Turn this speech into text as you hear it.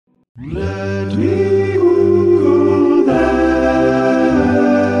Let me Google that.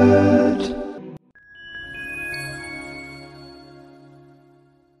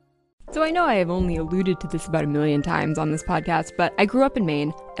 So I know I have only alluded to this about 1,000,000 times on this podcast, but I grew up in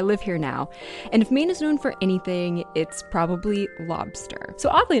Maine. I live here now. And if Maine is known for anything, it's probably lobster. So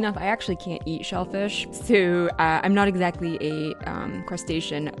oddly enough, I actually can't eat shellfish. So I'm not exactly a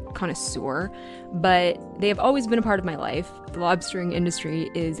crustacean connoisseur, but they have always been a part of my life. The lobstering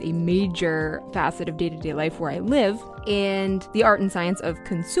industry is a major facet of day-to-day life where I live. And the art and science of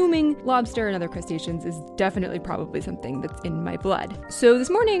consuming lobster and other crustaceans is definitely probably something that's in my blood. So this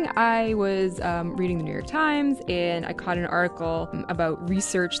morning I was reading the New York Times and I caught an article about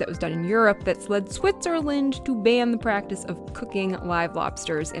research that was done in Europe that's led Switzerland to ban the practice of cooking live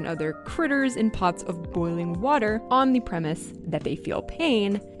lobsters and other critters in pots of boiling water on the premise that they feel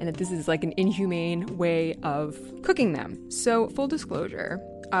pain and that this is like an inhumane way of cooking them. So full disclosure,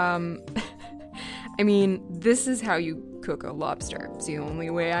 I mean, this is how you cook a lobster. It's the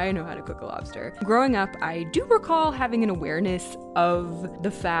only way I know how to cook a lobster. Growing up, I do recall having an awareness of the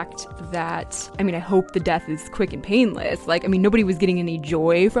fact that, I hope the death is quick and painless. Nobody was getting any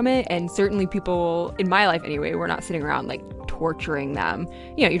joy from it, and certainly people, in my life anyway, were not sitting around, torturing them.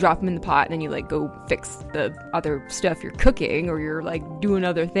 You drop them in the pot and then you, go fix the other stuff you're cooking, or you're, doing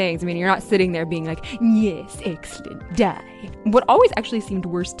other things. You're not sitting there being like, yes, excellent, die. What always actually seemed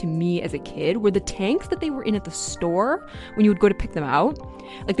worse to me as a kid were the tanks that they were in at the store when you would go to pick them out.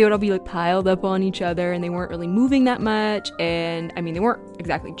 They would all be piled up on each other and they weren't really moving that much. And they weren't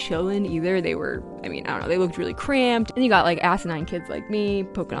exactly chilling either. They were, I don't know, they looked really cramped. And you got asinine kids like me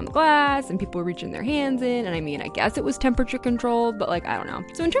poking on the glass and people reaching their hands in. And I guess it was temperature controlled, but I don't know.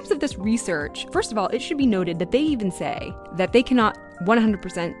 So in terms of this research, first of all, it should be noted that they even say that they cannot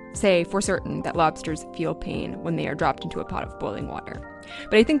 100% say for certain that lobsters feel pain when they are dropped into a pot of boiling water.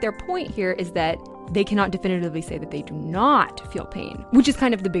 But I think their point here is that they cannot definitively say that they do not feel pain, which is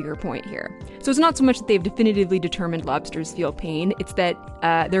kind of the bigger point here. So it's not so much that they've definitively determined lobsters feel pain, it's that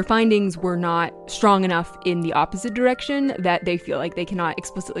their findings were not strong enough in the opposite direction that they feel like they cannot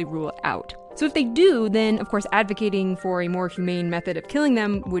explicitly rule it out. So if they do, then of course advocating for a more humane method of killing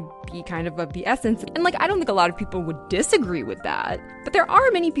them would be kind of the essence. And I don't think a lot of people would disagree with that. But there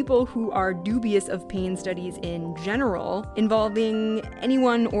are many people who are dubious of pain studies in general, involving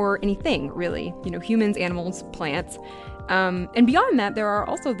anyone or anything, really. Humans, animals, plants. And beyond that, there are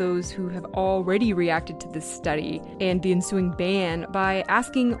also those who have already reacted to this study and the ensuing ban by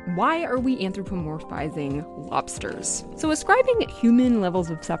asking, why are we anthropomorphizing lobsters? So ascribing human levels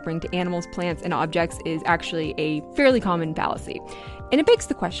of suffering to animals, plants, and objects is actually a fairly common fallacy. And it begs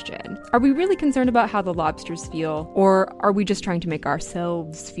the question, are we really concerned about how the lobsters feel, or are we just trying to make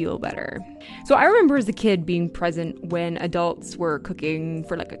ourselves feel better? So I remember as a kid being present when adults were cooking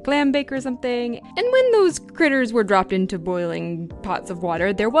for a clam bake or something, and when those critters were dropped into boiling pots of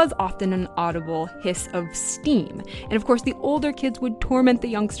water, there was often an audible hiss of steam. And of course, the older kids would torment the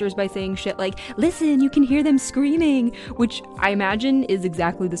youngsters by saying shit like, listen, you can hear them screaming, which I imagine is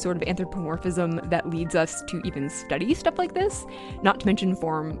exactly the sort of anthropomorphism that leads us to even study stuff like this. Not to mention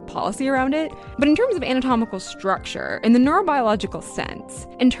form policy around it. But in terms of anatomical structure, in the neurobiological sense,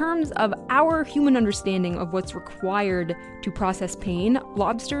 in terms of our human understanding of what's required to process pain,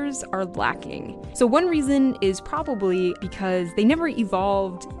 lobsters are lacking. So one reason is probably because they never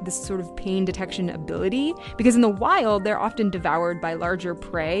evolved this sort of pain detection ability, because in the wild, they're often devoured by larger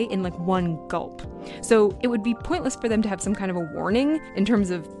prey in one gulp. So it would be pointless for them to have some kind of a warning in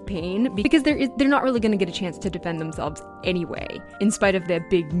terms of pain, because they're not really going to get a chance to defend themselves anyway, in spite of their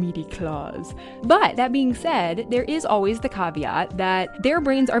big meaty claws. But that being said, there is always the caveat that their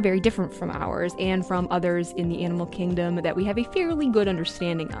brains are very different from ours and from others in the animal kingdom that we have a fairly good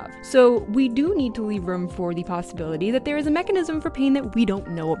understanding of. So we do need to leave room for the possibility that there is a mechanism for pain that we don't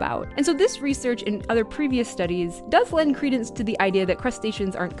know about. And so this research and other previous studies does lend credence to the idea that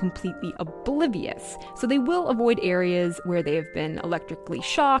crustaceans aren't completely oblivious. So they will avoid areas where they have been electrically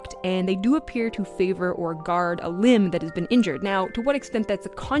shocked, and they do appear to favor or guard a limb that has been injured. Now, to what extent that's a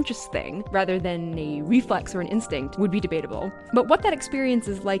conscious thing rather than a reflex or an instinct would be debatable. But what that experience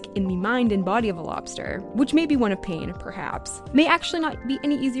is like in the mind and body of a lobster, which may be one of pain, perhaps, may actually not be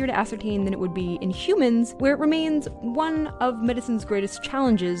any easier to ascertain than it would be in humans, where it remains one of medicine's greatest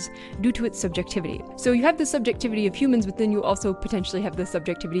challenges due to its subjectivity. So you have the subjectivity of humans, but then you also potentially have the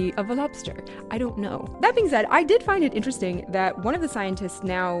subjectivity of a lobster. I don't know. That being said, I did find it interesting that one of the scientists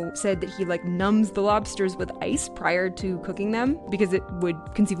now said that he numbs the lobsters with ice prior to cooking them because it would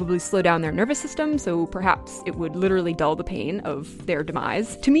conceivably slow down their nervous system, so perhaps it would literally dull the pain of their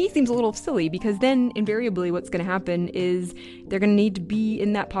demise. To me, seems a little silly because then invariably what's going to happen is they're going to need to be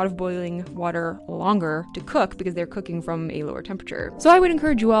in that pot of boiling water longer to cook because they're cooking from a lower temperature. So I would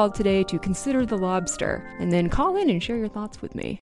encourage you all today to consider the lobster and then call in and share your thoughts with me.